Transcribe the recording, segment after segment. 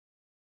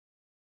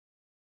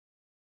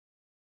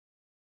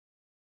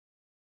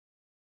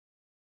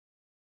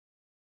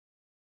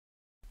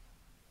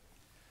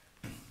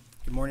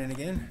Good morning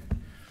again.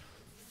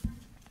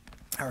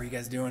 How are you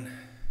guys doing?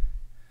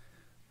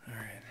 All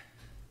right.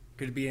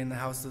 Good to be in the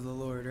house of the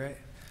Lord, right?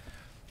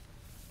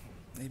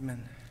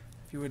 Amen.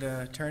 If you would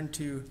turn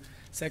to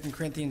 2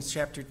 Corinthians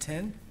chapter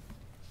 10.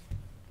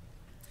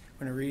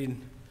 We're going to read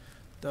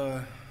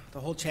the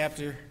whole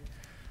chapter,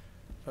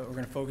 but we're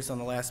going to focus on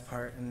the last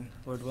part, and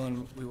Lord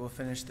willing, we will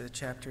finish the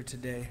chapter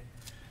today.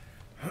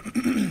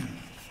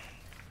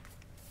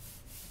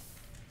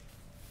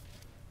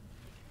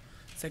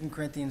 2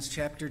 Corinthians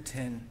chapter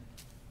 10.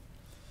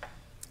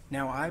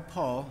 Now I,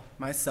 Paul,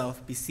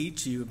 myself,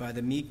 beseech you by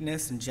the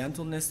meekness and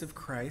gentleness of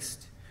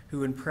Christ,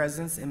 who in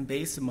presence am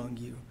base among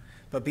you,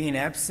 but being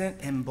absent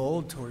am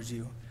bold towards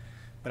you.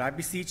 But I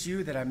beseech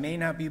you that I may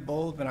not be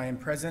bold when I am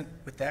present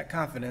with that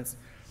confidence,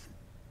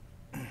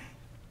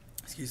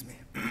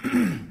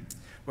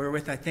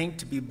 wherewith I think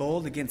to be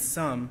bold against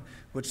some,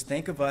 which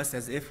think of us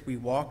as if we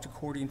walked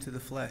according to the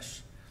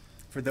flesh.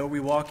 For though we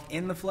walk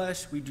in the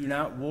flesh, we do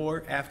not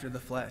war after the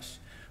flesh.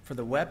 For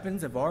the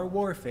weapons of our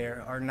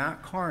warfare are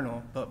not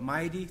carnal, but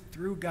mighty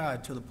through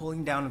God to the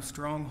pulling down of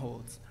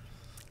strongholds,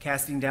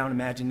 casting down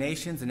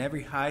imaginations and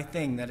every high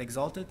thing that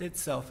exalteth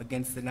itself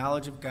against the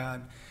knowledge of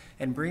God,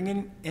 and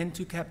bringing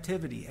into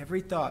captivity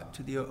every thought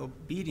to the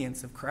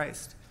obedience of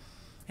Christ,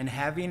 and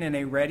having in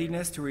a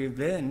readiness to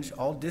revenge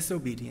all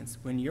disobedience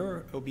when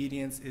your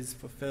obedience is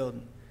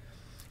fulfilled.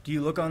 Do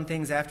you look on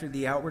things after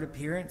the outward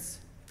appearance?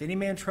 If any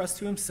man trust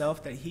to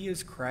himself that he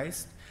is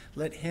Christ,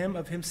 let him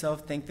of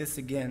himself think this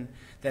again,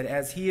 that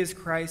as he is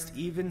Christ,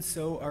 even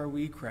so are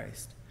we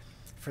Christ.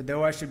 For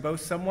though I should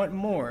boast somewhat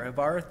more of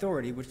our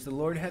authority, which the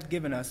Lord hath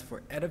given us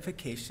for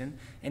edification,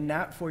 and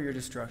not for your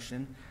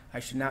destruction, I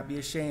should not be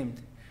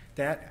ashamed,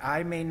 that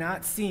I may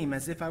not seem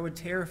as if I would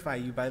terrify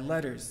you by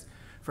letters.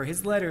 For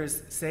his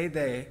letters, say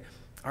they,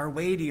 are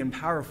weighty and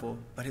powerful,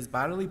 but his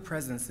bodily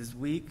presence is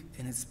weak,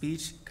 and his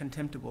speech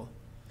contemptible.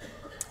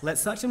 Let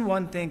such an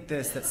one think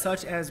this, that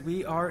such as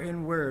we are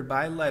in word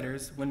by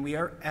letters when we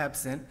are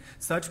absent,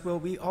 such will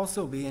we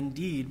also be in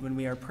deed when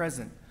we are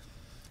present.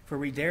 For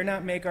we dare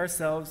not make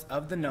ourselves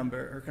of the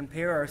number, or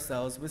compare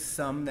ourselves with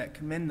some that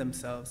commend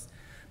themselves.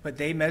 But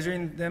they,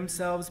 measuring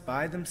themselves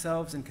by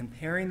themselves and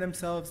comparing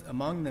themselves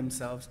among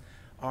themselves,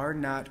 are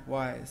not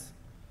wise.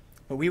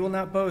 But we will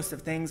not boast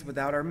of things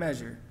without our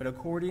measure, but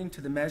according to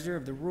the measure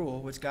of the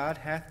rule which God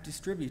hath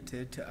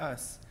distributed to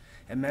us,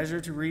 a measure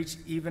to reach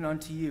even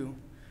unto you.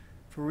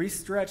 For we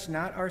stretch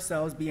not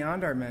ourselves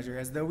beyond our measure,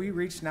 as though we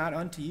reach not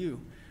unto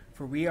you.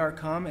 For we are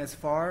come as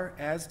far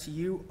as to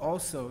you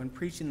also in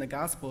preaching the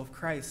gospel of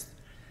Christ,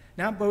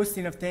 not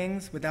boasting of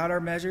things without our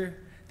measure,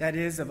 that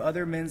is, of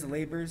other men's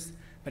labors,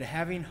 but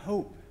having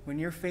hope, when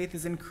your faith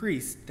is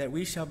increased, that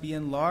we shall be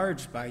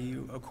enlarged by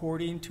you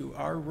according to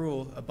our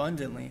rule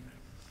abundantly,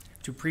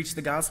 to preach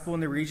the gospel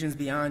in the regions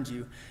beyond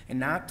you, and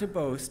not to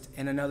boast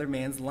in another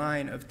man's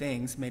line of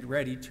things made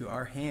ready to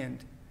our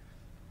hand.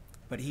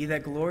 But he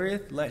that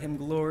glorieth, let him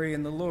glory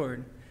in the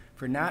Lord.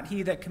 For not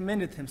he that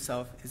commendeth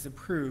himself is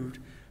approved,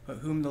 but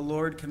whom the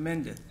Lord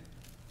commendeth.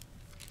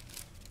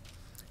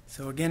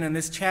 So again, in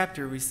this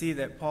chapter, we see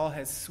that Paul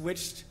has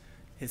switched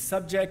his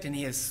subject and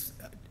he has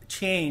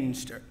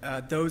changed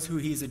those who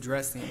he's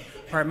addressing.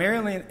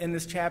 Primarily in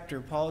this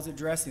chapter, Paul is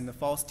addressing the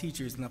false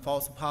teachers and the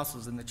false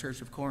apostles in the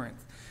church of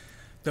Corinth.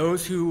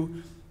 Those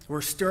who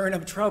were stirring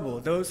up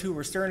trouble, those who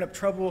were stirring up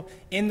trouble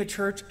in the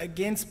church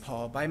against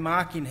Paul by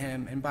mocking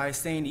him and by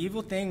saying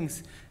evil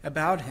things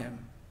about him.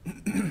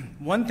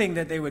 One thing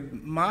that they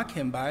would mock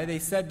him by, they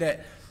said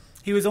that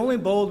he was only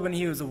bold when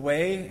he was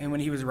away and when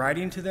he was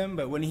writing to them,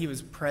 but when he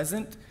was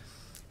present,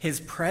 his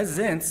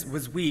presence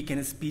was weak and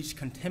his speech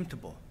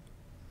contemptible.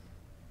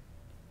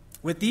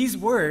 With these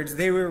words,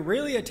 they were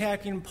really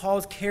attacking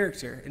Paul's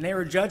character, and they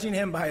were judging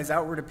him by his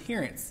outward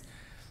appearance.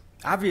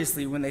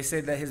 Obviously, when they say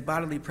that his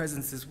bodily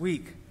presence is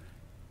weak.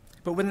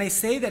 But when they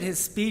say that his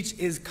speech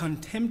is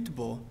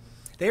contemptible,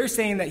 they are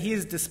saying that he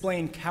is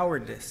displaying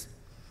cowardice,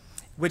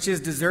 which is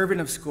deserving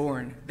of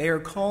scorn. They are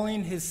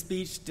calling his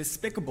speech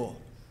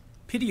despicable,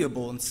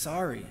 pitiable, and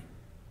sorry.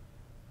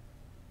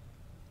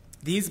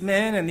 These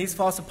men and these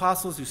false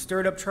apostles who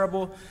stirred up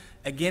trouble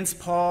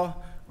against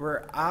Paul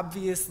were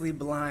obviously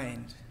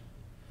blind.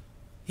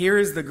 Here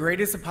is the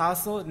greatest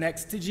apostle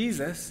next to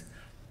Jesus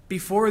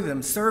before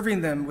them,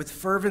 serving them with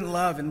fervent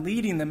love and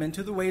leading them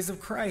into the ways of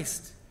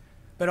Christ.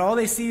 But all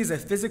they see is a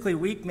physically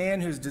weak man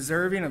who's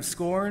deserving of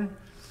scorn,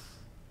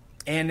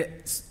 and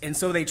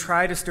so they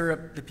try to stir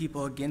up the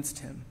people against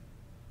him.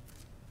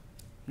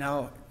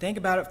 Now, think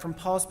about it from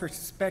Paul's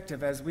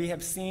perspective, as we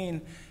have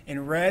seen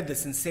and read the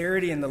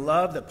sincerity and the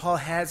love that Paul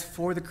has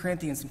for the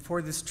Corinthians and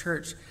for this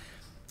church,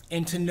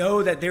 and to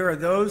know that there are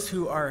those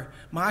who are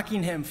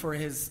mocking him for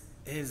his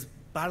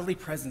bodily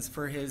presence,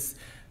 for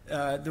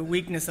the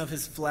weakness of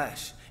his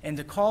flesh, and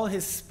to call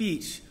his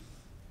speech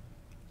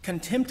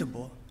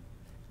contemptible.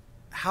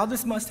 How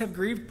this must have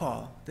grieved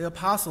Paul, the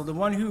apostle, the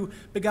one who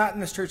begotten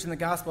this church in the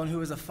gospel and who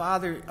was a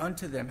father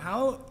unto them.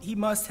 How he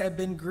must have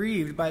been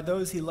grieved by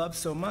those he loved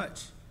so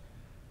much.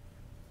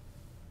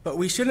 But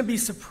we shouldn't be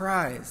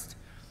surprised,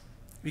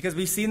 because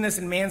we've seen this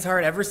in man's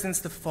heart ever since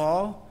the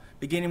fall.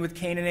 beginning with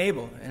Cain and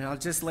Abel. And I'll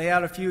just lay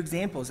out a few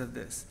examples of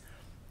this.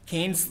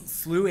 Cain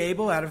slew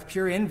Abel out of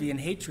pure envy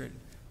and hatred,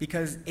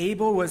 because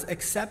Abel was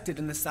accepted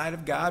in the sight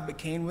of God, but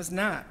Cain was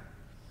not.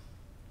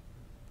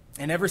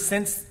 And ever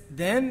since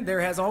then,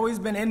 there has always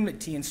been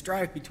enmity and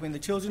strife between the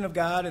children of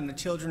God and the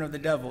children of the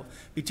devil,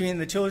 between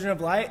the children of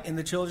light and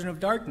the children of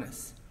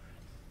darkness.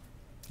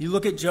 You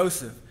look at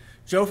Joseph.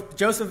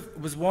 Joseph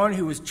was one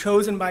who was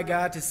chosen by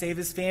God to save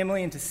his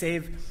family and to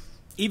save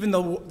even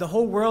the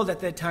whole world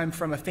at that time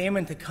from a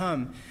famine to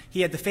come.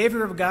 He had the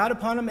favor of God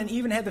upon him and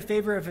even had the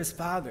favor of his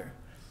father.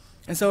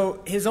 And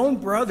so his own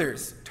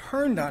brothers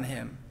turned on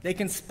him. They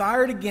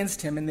conspired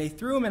against him, and they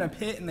threw him in a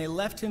pit, and they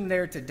left him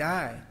there to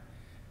die.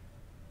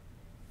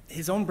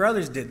 His own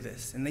brothers did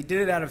this, and they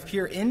did it out of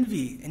pure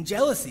envy and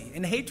jealousy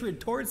and hatred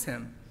towards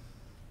him.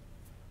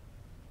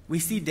 We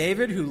see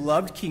David, who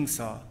loved King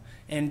Saul,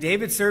 and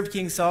David served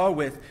King Saul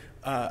with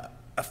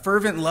a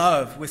fervent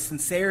love, with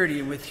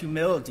sincerity, and with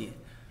humility.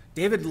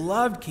 David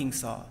loved King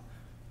Saul.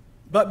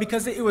 But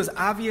because it was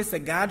obvious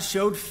that God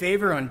showed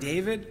favor on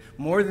David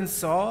more than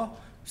Saul,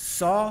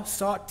 Saul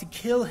sought to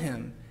kill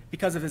him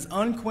because of his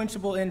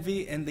unquenchable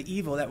envy and the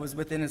evil that was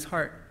within his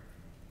heart.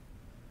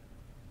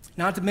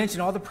 Not to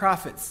mention all the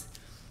prophets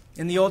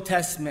in the Old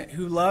Testament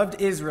who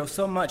loved Israel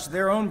so much,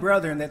 their own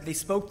brethren, that they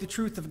spoke the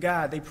truth of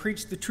God. They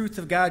preached the truth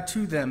of God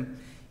to them,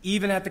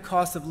 even at the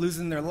cost of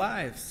losing their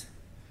lives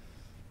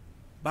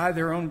by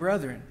their own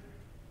brethren.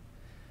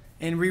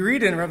 And we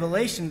read in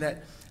Revelation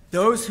that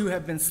those who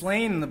have been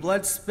slain and the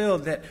blood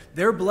spilled, that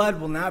their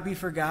blood will not be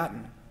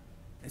forgotten.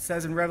 It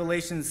says in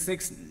Revelation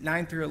 6,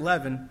 9 through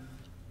 11,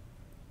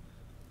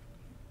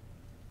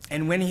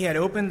 "And when he had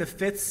opened the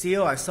fifth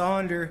seal, I saw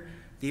under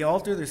the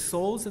altar the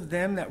souls of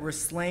them that were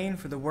slain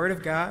for the word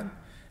of God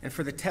and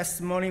for the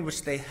testimony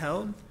which they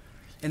held.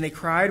 And they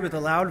cried with a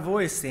loud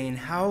voice, saying,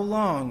 How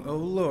long, O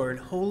Lord,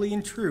 holy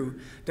and true,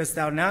 dost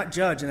thou not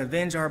judge and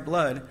avenge our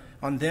blood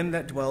on them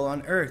that dwell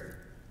on earth?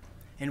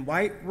 And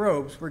white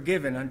robes were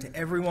given unto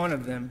every one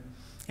of them.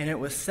 And it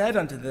was said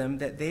unto them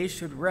that they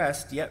should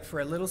rest yet for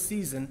a little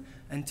season,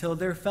 until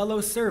their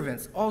fellow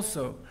servants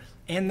also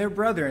and their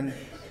brethren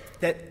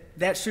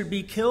that should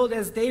be killed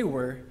as they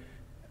were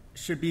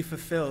should be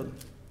fulfilled."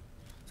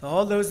 So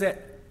all those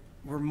that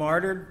were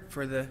martyred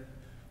for the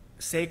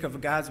sake of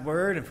God's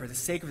word and for the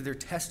sake of their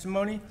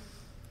testimony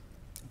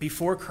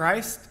before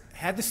Christ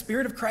had the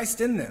Spirit of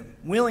Christ in them,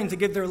 willing to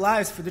give their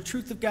lives for the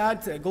truth of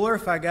God, to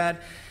glorify God,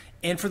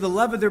 and for the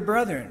love of their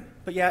brethren.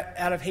 But yet,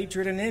 out of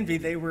hatred and envy,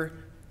 they were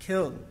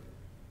killed.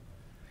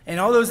 And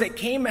all those that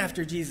came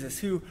after Jesus,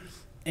 who,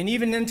 and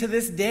even into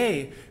this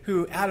day,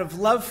 who out of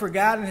love for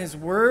God and his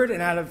word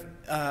and out of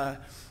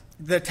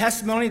the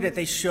testimony that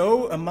they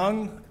show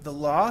among the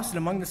lost and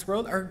among this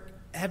world,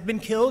 have been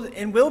killed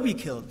and will be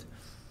killed.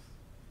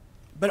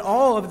 But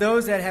all of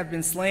those that have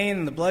been slain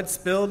and the blood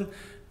spilled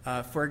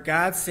for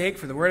God's sake,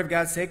 for the word of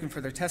God's sake, and for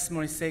their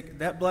testimony's sake,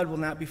 that blood will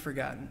not be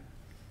forgotten.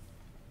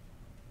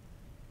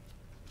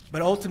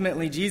 But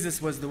ultimately,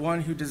 Jesus was the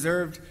one who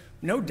deserved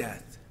no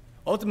death.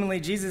 Ultimately,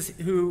 Jesus,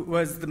 who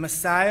was the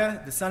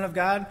Messiah, the Son of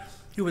God,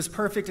 who was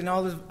perfect in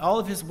all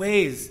of his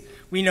ways,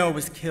 we know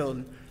was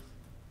killed.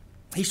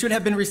 He should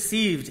have been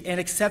received and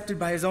accepted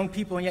by his own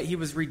people, and yet he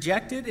was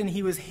rejected and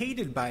he was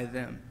hated by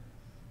them.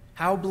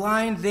 How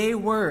blind they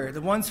were,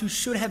 the ones who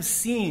should have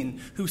seen,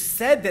 who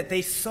said that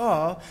they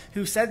saw,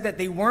 who said that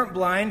they weren't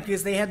blind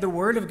because they had the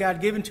word of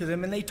God given to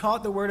them and they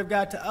taught the word of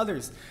God to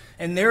others.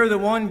 And they're the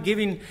one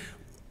giving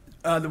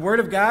the word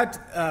of God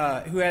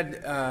who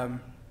had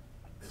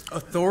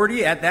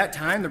authority at that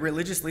time. The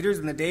religious leaders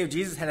in the day of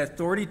Jesus had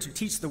authority to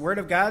teach the word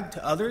of God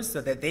to others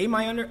so that they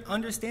might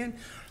understand.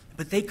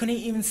 But they couldn't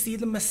even see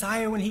the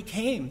Messiah when he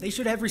came. They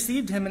should have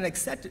received him and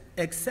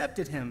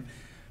accepted him,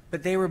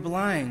 but they were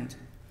blind.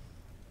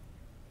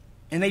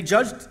 And they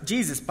judged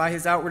Jesus by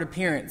his outward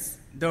appearance.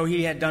 Though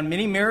he had done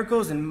many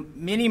miracles and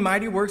many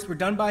mighty works were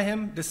done by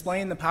him,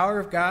 displaying the power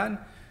of God,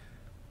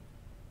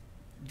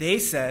 they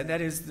said,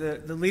 that is,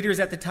 the leaders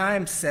at the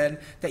time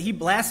said, that he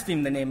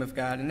blasphemed the name of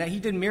God and that he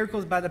did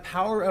miracles by the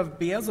power of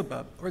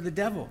Beelzebub, or the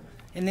devil.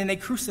 And then they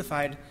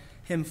crucified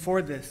him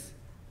for this.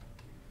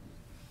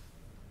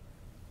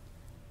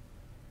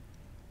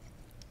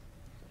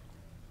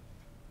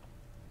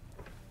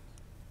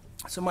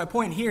 So my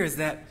point here is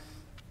that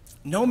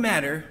no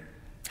matter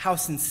how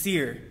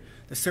sincere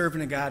the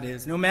servant of God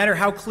is, no matter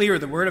how clear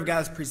the word of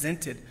God is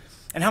presented,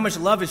 and how much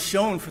love is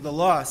shown for the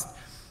lost,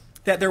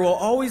 that there will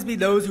always be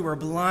those who are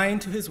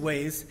blind to his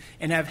ways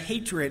and have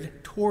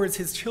hatred towards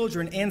his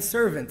children and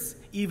servants,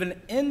 even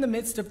in the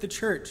midst of the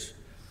church,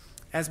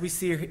 as we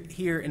see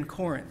here in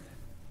Corinth.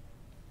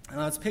 And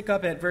let's pick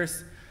up at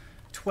verse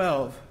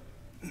 12.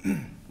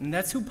 And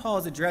that's who Paul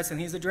is addressing.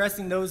 He's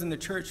addressing those in the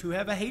church who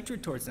have a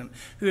hatred towards him,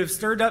 who have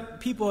stirred up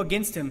people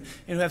against him,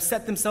 and who have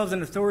set themselves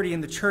in authority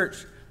in the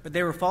church, but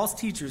they were false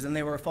teachers and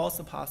they were false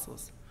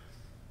apostles.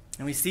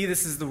 And we see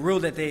this is the rule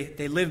that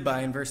they live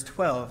by in verse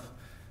 12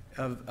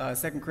 of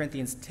 2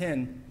 Corinthians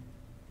 10.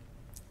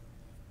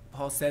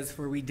 Paul says,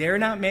 "For we dare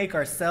not make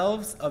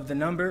ourselves of the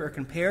number or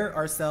compare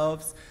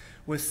ourselves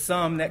with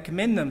some that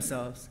commend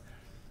themselves.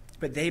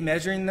 but they,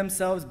 measuring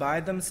themselves by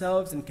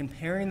themselves and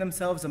comparing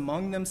themselves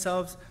among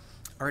themselves,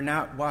 are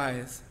not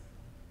wise.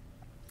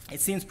 It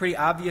seems pretty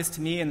obvious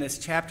to me in this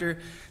chapter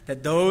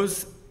that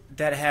those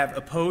that have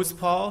opposed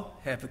Paul,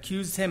 have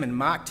accused him and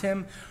mocked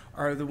him,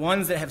 are the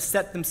ones that have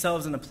set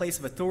themselves in a place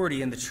of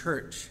authority in the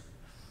church.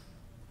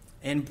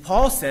 And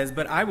Paul says,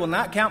 "But I will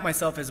not count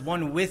myself as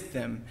one with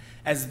them,"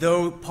 as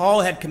though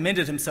Paul had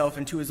commended himself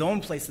into his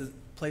own place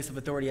of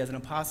authority as an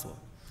apostle.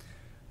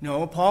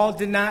 No, Paul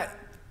did not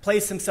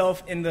place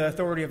himself in the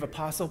authority of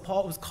apostle.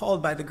 Paul was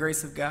called by the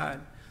grace of God.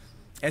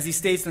 As he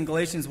states in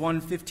Galatians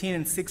 1:15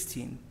 and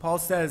 16, Paul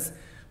says,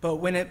 "But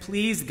when it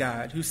pleased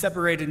God, who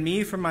separated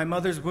me from my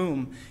mother's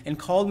womb and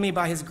called me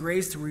by his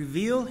grace to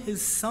reveal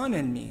his Son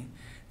in me,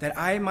 that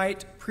I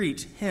might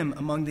preach him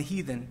among the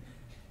heathen."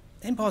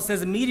 Then Paul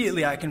says,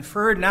 "Immediately I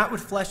conferred not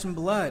with flesh and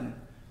blood."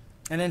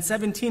 And in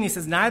 17 he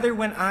says, "Neither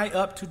went I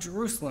up to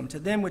Jerusalem to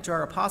them which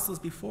are apostles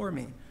before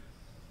me."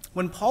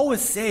 When Paul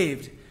was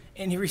saved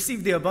and he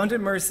received the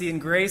abundant mercy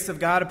and grace of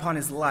God upon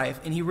his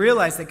life, and he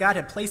realized that God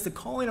had placed a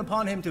calling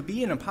upon him to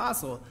be an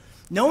apostle,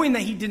 knowing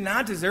that he did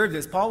not deserve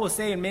this, Paul will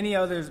say in many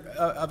others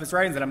of his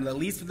writings that I'm the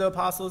least of the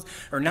apostles,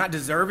 or not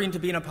deserving to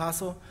be an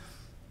apostle.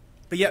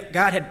 But yet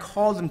God had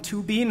called him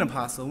to be an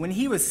apostle. When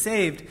he was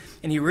saved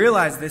and he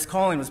realized this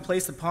calling was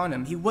placed upon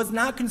him, he was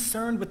not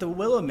concerned with the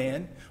will of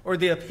man or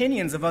the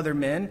opinions of other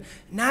men,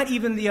 not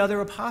even the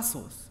other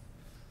apostles.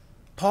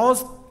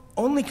 Paul's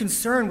only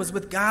concern was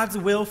with God's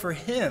will for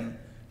him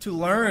to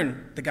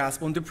learn the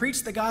gospel and to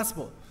preach the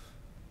gospel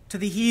to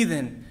the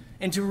heathen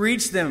and to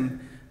reach them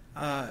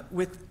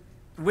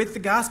with the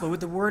gospel, with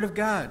the word of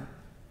God.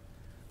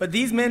 But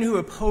these men who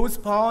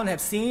opposed Paul and have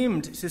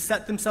seemed to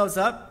set themselves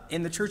up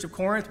in the church of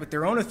Corinth with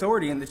their own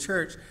authority in the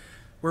church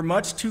were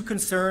much too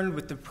concerned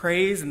with the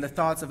praise and the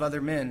thoughts of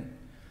other men.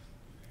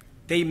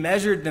 They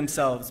measured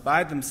themselves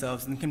by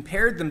themselves and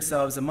compared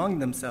themselves among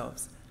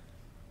themselves.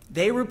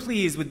 They were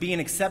pleased with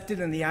being accepted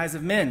in the eyes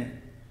of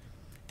men.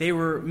 They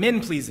were men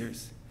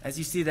pleasers, as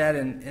you see that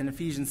in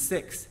Ephesians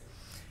 6.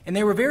 And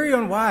they were very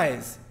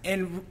unwise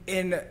in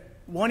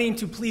wanting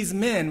to please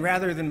men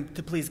rather than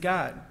to please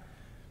God.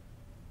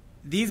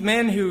 These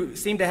men who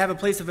seem to have a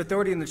place of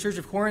authority in the church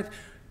of Corinth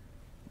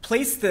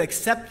placed the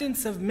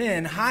acceptance of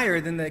men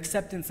higher than the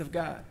acceptance of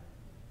God.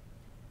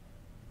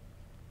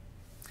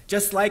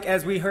 Just like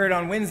as we heard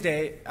on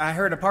Wednesday, I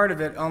heard a part of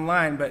it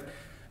online, but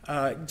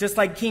just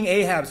like King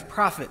Ahab's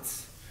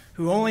prophets,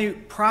 who only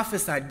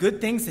prophesied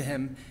good things to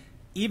him,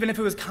 even if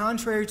it was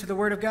contrary to the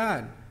word of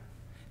God.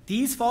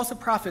 These false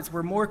prophets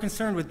were more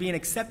concerned with being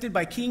accepted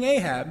by King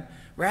Ahab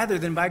rather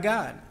than by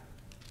God.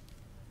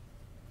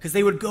 Because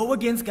they would go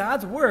against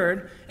God's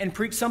word and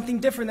preach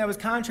something different that was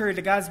contrary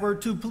to God's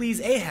word to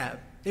please Ahab.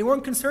 They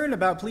weren't concerned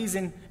about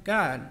pleasing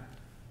God.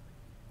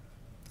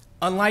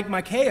 Unlike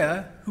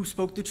Micaiah, who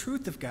spoke the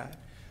truth of God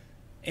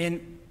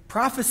and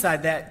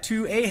prophesied that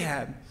to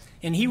Ahab.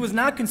 And he was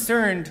not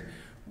concerned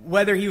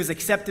whether he was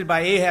accepted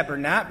by Ahab or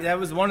not. That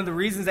was one of the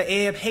reasons that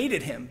Ahab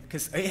hated him,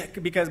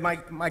 because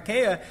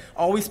Micaiah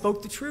always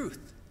spoke the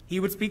truth.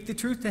 He would speak the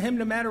truth to him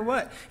no matter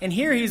what. And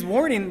here he's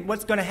warning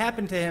what's going to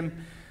happen to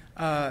him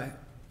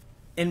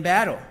in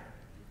battle.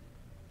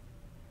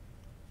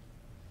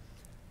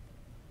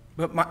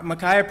 But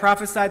Micaiah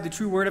prophesied the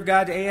true word of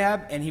God to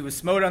Ahab, and he was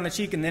smote on the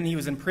cheek, and then he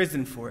was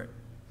imprisoned for it.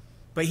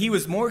 But he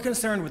was more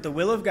concerned with the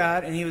will of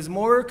God, and he was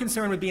more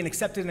concerned with being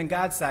accepted in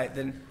God's sight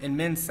than in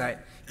men's sight.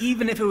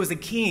 Even if it was a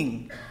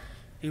king,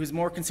 he was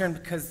more concerned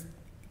because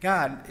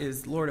God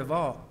is Lord of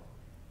all.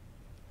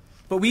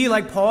 But we,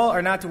 like Paul,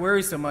 are not to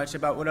worry so much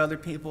about what other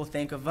people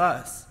think of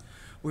us.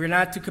 We are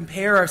not to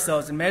compare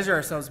ourselves and measure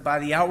ourselves by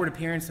the outward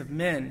appearance of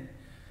men,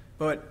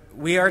 but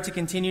we are to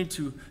continue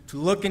to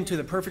look into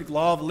the perfect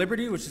law of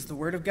liberty, which is the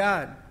word of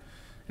God.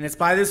 And it's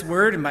by this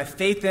word and by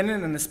faith in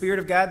it and the Spirit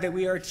of God that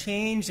we are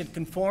changed and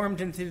conformed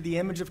into the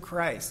image of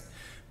Christ.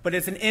 But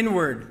it's an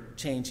inward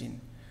changing.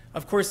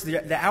 Of course,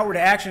 the outward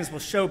actions will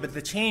show, but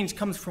the change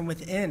comes from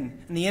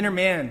within, in the inner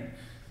man,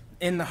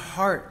 in the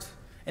heart.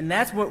 And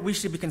that's what we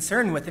should be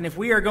concerned with. And if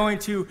we are going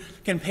to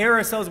compare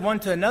ourselves one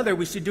to another,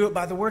 we should do it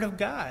by the word of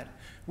God.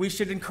 We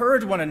should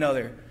encourage one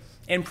another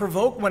and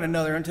provoke one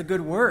another into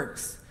good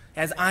works,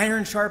 as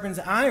iron sharpens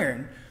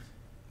iron.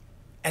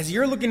 As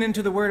you're looking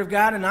into the Word of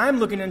God and I'm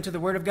looking into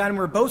the Word of God, and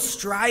we're both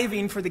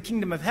striving for the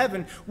kingdom of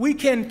heaven, we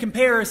can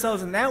compare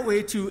ourselves in that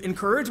way to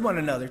encourage one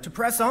another, to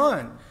press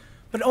on,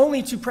 but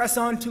only to press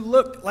on to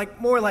look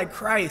more like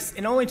Christ,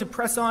 and only to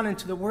press on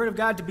into the Word of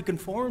God to be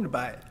conformed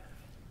by it.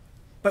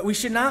 But we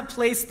should not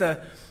place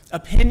the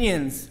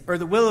opinions or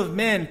the will of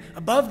men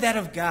above that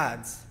of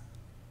God's.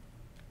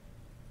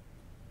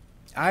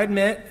 I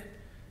admit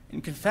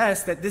and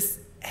confess that this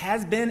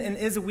has been and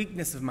is a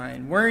weakness of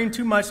mine, worrying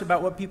too much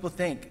about what people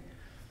think.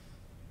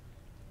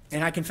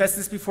 And I confess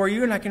this before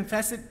you, and I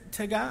confess it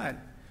to God.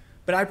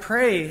 But I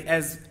pray,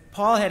 as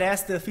Paul had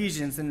asked the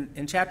Ephesians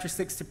in chapter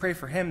 6 to pray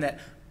for him, that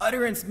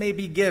utterance may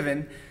be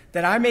given,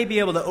 that I may be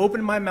able to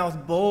open my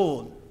mouth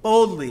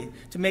boldly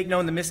to make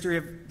known the mystery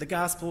of the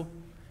gospel,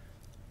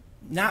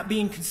 not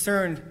being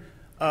concerned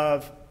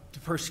of the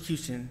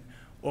persecution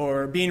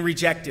or being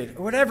rejected,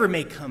 or whatever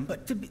may come,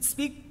 but to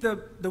speak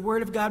the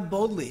word of God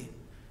boldly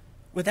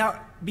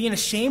without being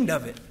ashamed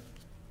of it.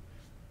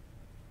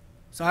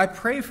 So I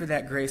pray for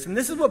that grace. And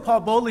this is what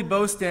Paul boldly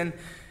boasts in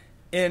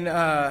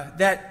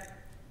that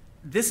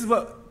this is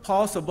what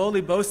Paul so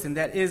boldly boasts in,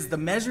 that is the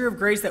measure of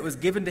grace that was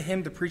given to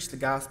him to preach the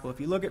gospel. If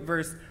you look at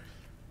verse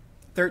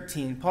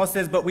 13, Paul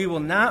says, "But we will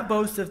not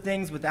boast of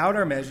things without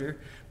our measure,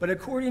 but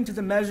according to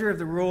the measure of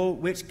the rule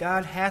which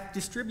God hath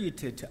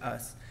distributed to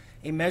us,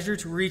 a measure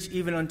to reach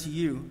even unto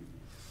you."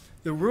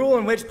 The rule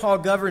in which Paul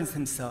governs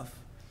himself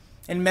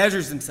and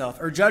measures himself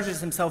or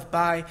judges himself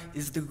by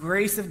is the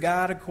grace of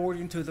God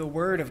according to the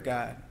word of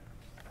God.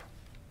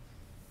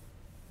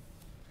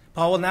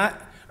 Paul will not,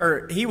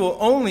 or he will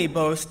only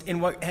boast in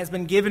what has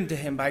been given to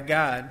him by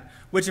God,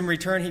 which in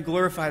return he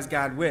glorifies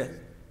God with.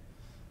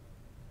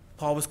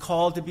 Paul was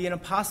called to be an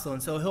apostle,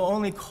 and so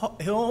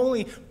he'll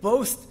only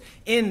boast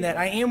in that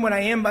I am what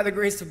I am by the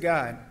grace of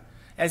God.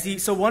 As he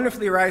so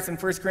wonderfully writes in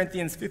 1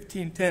 Corinthians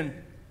 15:10,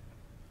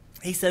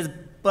 he says,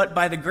 "But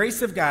by the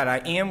grace of God I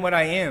am what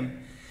I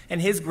am,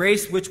 and his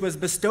grace which was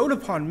bestowed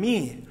upon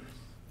me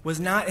was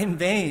not in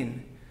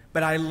vain,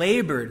 but I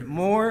labored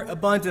more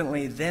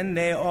abundantly than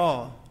they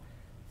all.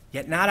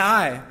 Yet not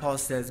I," Paul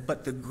says,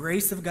 "but the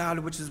grace of God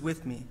which is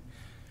with me."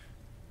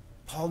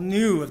 Paul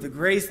knew of the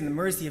grace and the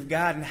mercy of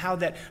God and how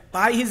that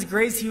by his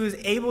grace he was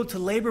able to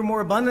labor more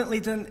abundantly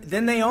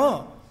than they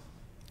all,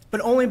 but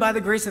only by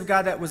the grace of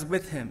God that was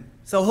with him.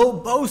 So he'll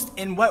boast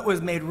in what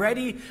was made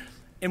ready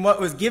and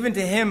what was given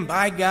to him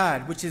by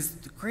God, which is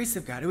the grace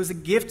of God. It was a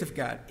gift of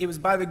God. It was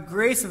by the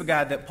grace of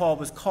God that Paul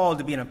was called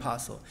to be an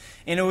apostle.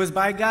 And it was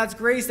by God's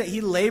grace that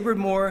he labored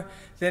more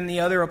than the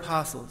other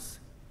apostles.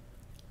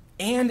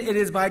 And it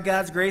is by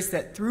God's grace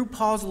that through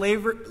Paul's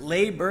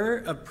labor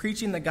of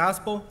preaching the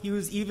gospel, he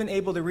was even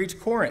able to reach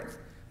Corinth,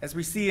 as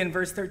we see in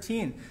verse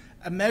 13,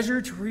 a measure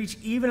to reach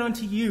even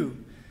unto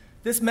you.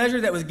 This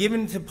measure that was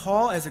given to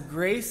Paul as a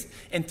grace,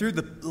 and through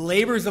the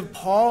labors of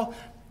Paul,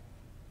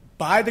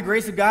 by the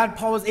grace of God,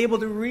 Paul was able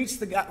to reach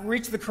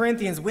the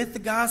Corinthians with the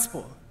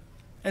gospel.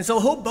 And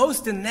so he'll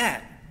boast in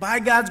that, by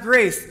God's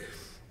grace.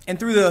 And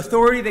through the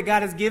authority that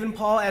God has given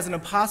Paul as an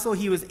apostle,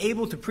 he was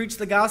able to preach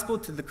the gospel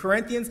to the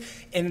Corinthians,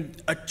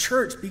 and a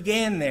church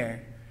began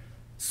there.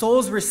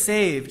 Souls were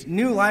saved.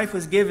 New life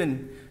was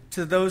given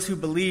to those who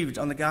believed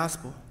on the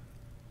gospel.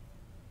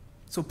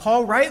 So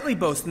Paul rightly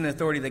boasts in the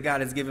authority that God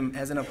has given him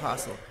as an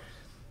apostle.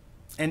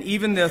 And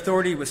even the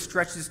authority was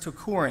stretches to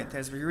Corinth,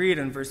 as we read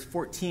in verse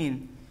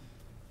 14.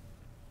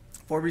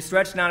 "For we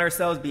stretch not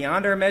ourselves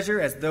beyond our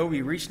measure, as though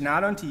we reached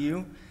not unto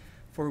you.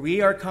 For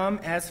we are come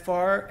as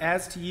far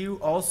as to you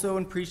also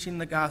in preaching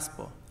the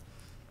gospel."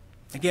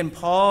 Again,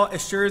 Paul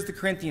assures the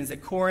Corinthians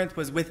that Corinth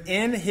was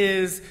within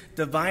his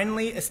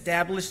divinely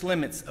established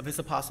limits of his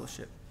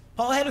apostleship.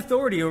 Paul had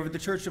authority over the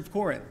church of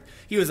Corinth.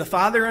 He was a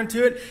father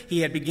unto it.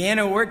 He had began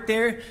a work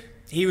there.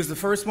 He was the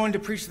first one to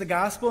preach the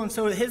gospel. And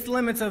so his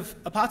limits of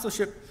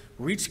apostleship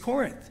reached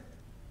Corinth.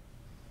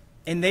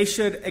 And they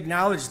should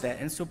acknowledge that.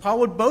 And so Paul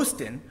would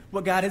boast in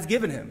what God has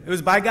given him. It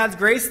was by God's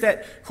grace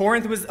that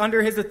Corinth was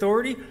under his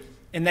authority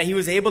and that he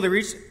was able to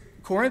reach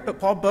Corinth. But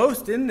Paul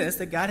boasts in this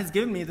that God has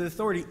given me the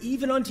authority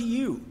even unto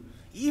you,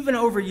 even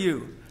over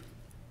you.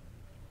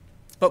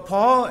 But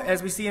Paul,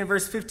 as we see in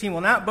verse 15,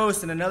 will not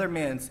boast in another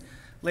man's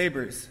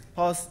labors.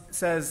 Paul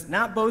says,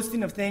 "Not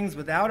boasting of things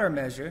without our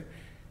measure,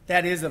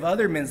 that is, of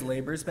other men's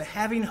labors, but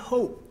having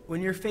hope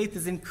when your faith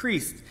is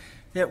increased,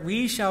 that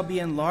we shall be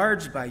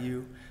enlarged by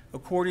you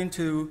according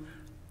to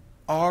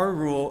our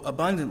rule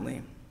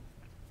abundantly."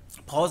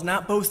 Paul's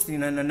not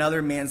boasting in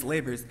another man's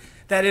labors.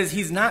 That is,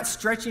 he's not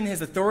stretching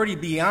his authority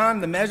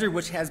beyond the measure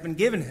which has been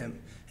given him.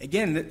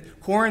 Again,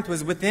 Corinth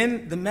was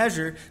within the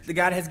measure that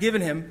God has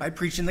given him by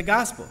preaching the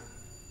gospel.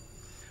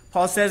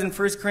 Paul says in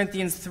 1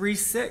 Corinthians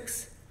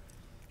 3:6,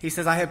 he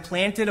says, "I have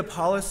planted,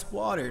 Apollos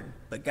watered,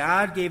 but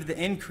God gave the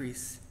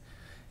increase."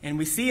 And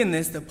we see in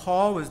this that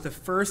Paul was the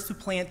first to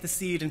plant the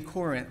seed in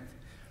Corinth.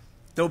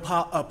 Though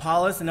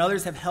Apollos and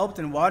others have helped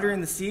in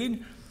watering the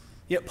seed,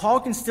 yet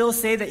Paul can still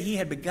say that he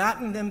had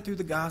begotten them through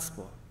the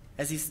gospel.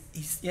 As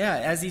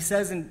he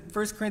says in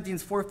 1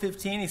 Corinthians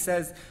 4:15, he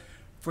says,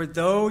 "For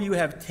though you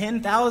have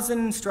 10,000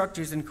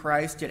 instructors in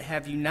Christ, yet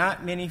have you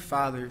not many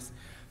fathers.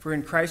 For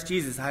in Christ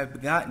Jesus I have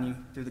begotten you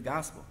through the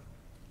gospel."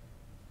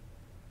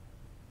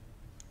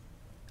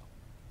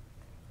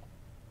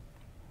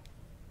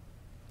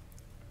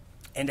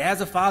 And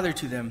as a father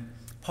to them,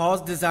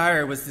 Paul's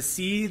desire was to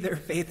see their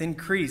faith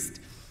increased.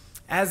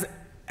 As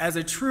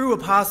a true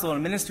apostle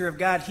and minister of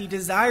God, he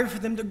desired for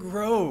them to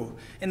grow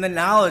in the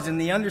knowledge and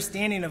the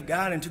understanding of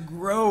God and to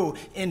grow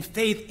in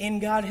faith in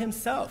God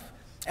himself,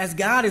 as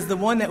God is the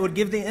one that would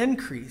give the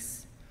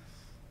increase.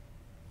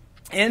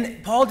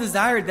 And Paul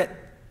desired that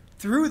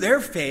through their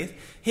faith,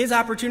 his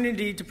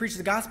opportunity to preach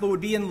the gospel would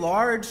be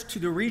enlarged to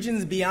the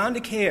regions beyond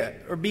Achaia,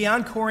 or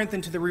beyond Corinth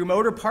and to the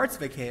remoter parts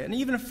of Achaia, and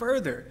even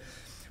further.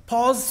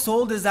 Paul's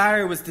sole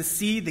desire was to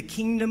see the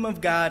kingdom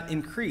of God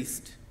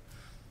increased.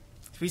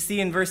 We see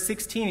in verse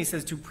 16, he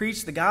says, to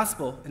preach the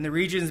gospel in the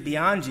regions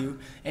beyond you,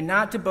 and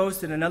not to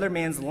boast in another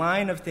man's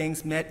line of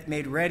things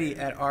made ready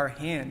at our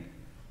hand.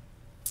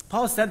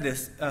 Paul said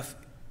this,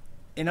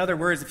 in other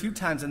words, a few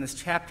times in this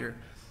chapter,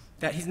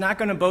 that he's not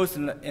going to boast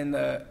in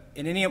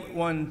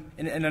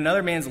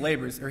another man's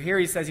labors. Or here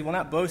he says he will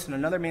not boast in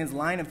another man's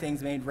line of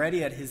things made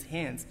ready at his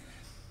hands.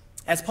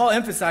 As Paul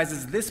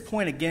emphasizes this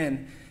point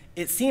again,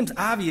 it seems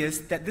obvious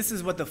that this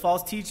is what the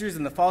false teachers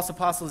and the false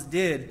apostles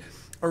did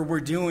or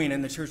were doing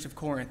in the church of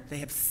Corinth. They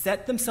have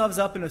set themselves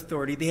up in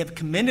authority. They have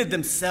commended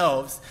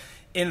themselves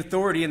in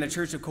authority in the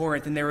church of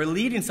Corinth, and they were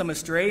leading some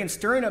astray and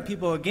stirring up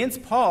people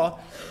against Paul,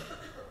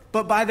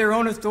 but by their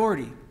own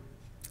authority.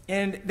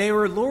 And they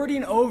were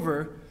lording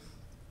over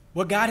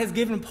what God has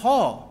given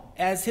Paul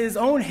as his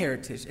own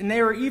heritage. And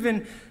they were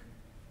even,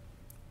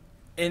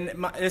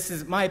 this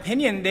is my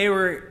opinion, they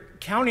were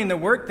counting the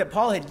work that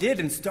Paul had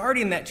did and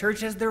starting that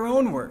church as their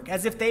own work,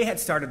 as if they had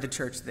started the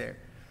church there.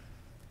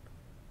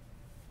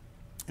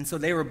 And so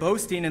they were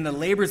boasting in the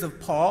labors of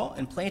Paul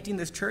and planting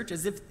this church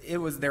as if it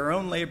was their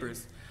own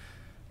labors.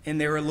 And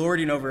they were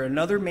lording over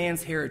another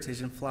man's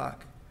heritage and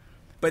flock.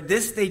 But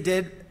this they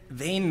did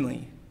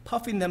vainly,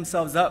 puffing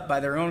themselves up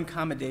by their own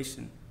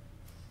commendation.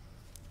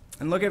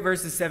 And look at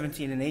verses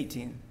 17 and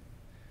 18.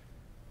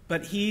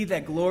 But he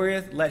that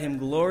glorieth, let him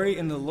glory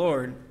in the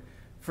Lord.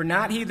 For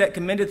not he that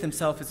commendeth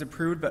himself is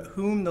approved, but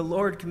whom the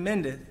Lord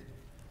commendeth.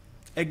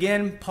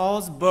 Again,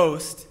 Paul's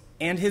boast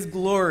and his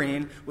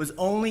glorying was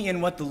only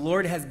in what the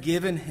Lord has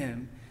given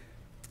him.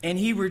 And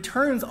he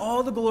returns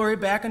all the glory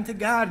back unto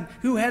God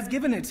who has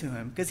given it to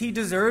him, because he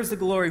deserves the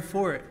glory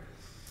for it.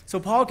 So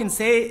Paul can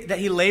say that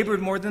he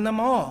labored more than them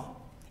all,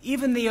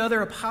 even the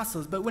other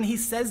apostles. But when he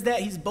says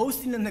that, he's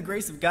boasting in the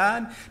grace of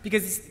God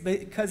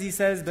because he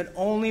says, but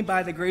only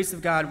by the grace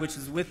of God which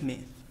is with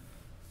me.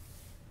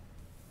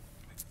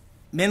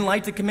 Men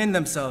like to commend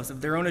themselves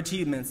of their own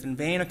achievements and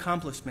vain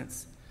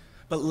accomplishments.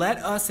 But let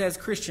us as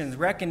Christians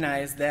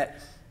recognize that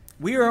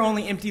we are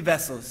only empty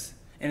vessels.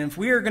 And if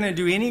we are going to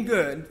do any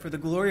good for the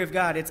glory of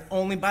God, it's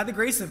only by the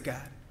grace of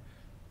God.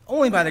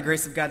 Only by the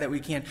grace of God that we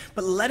can.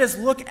 But let us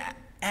look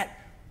at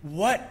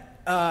what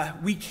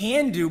we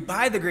can do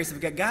by the grace of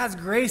God. God's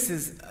grace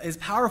is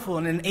powerful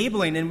and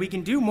enabling, and we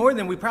can do more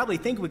than we probably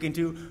think we can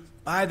do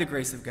by the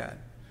grace of God.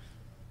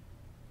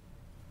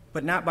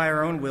 But not by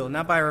our own will,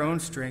 not by our own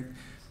strength.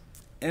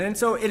 And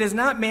so it is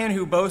not man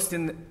who boasts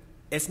in,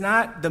 it's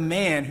not the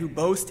man who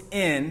boasts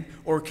in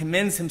or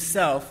commends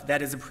himself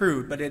that is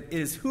approved, but it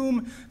is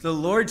whom the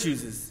Lord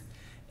chooses,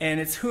 and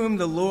it's whom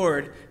the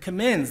Lord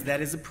commends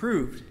that is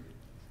approved,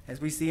 as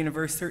we see in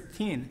verse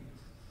 13.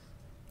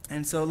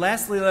 And so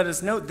lastly, let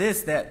us note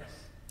this, that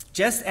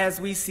just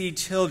as we see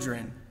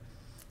children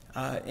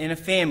in a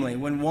family,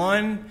 when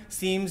one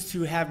seems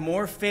to have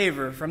more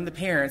favor from the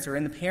parents or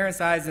in the parents'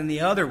 eyes than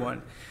the other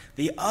one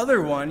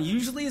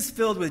usually is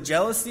filled with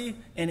jealousy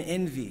and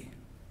envy.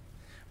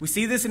 We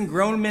see this in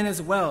grown men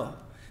as well.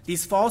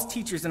 These false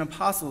teachers and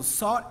apostles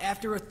sought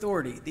after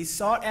authority. They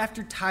sought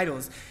after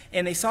titles,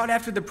 and they sought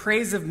after the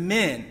praise of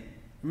men.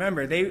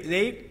 Remember,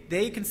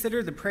 they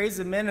considered the praise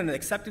of men and the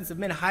acceptance of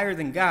men higher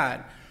than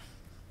God.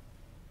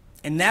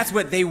 And that's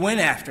what they went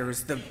after,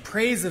 was the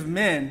praise of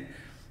men.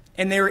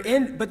 And they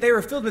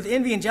were filled with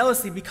envy and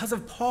jealousy because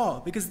of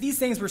Paul, because these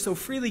things were so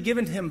freely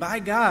given to him by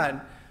God.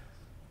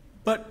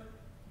 But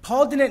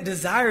Paul didn't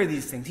desire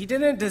these things. He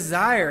didn't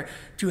desire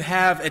to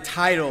have a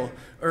title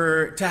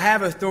or to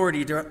have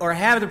authority or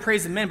have the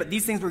praise of men, but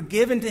these things were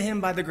given to him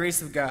by the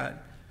grace of God.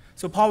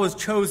 So Paul was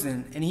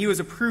chosen, and he was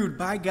approved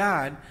by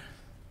God.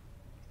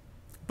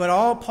 But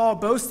all Paul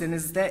boasts in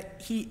is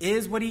that he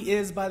is what he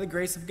is by the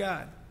grace of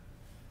God.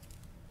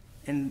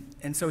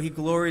 And so he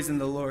glories in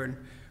the Lord,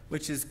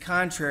 which is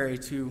contrary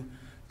to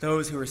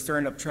those who are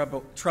stirring up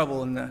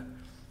trouble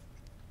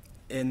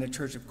in the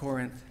church of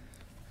Corinth.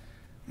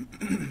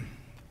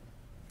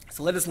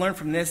 So let us learn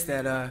from this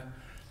that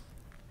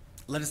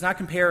let us not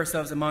compare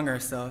ourselves among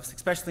ourselves,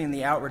 especially in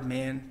the outward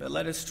man, but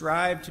let us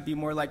strive to be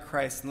more like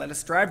Christ, and let us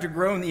strive to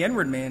grow in the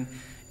inward man.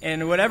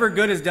 And whatever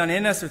good is done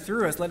in us or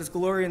through us, let us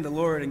glory in the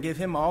Lord and give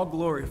him all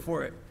glory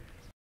for it.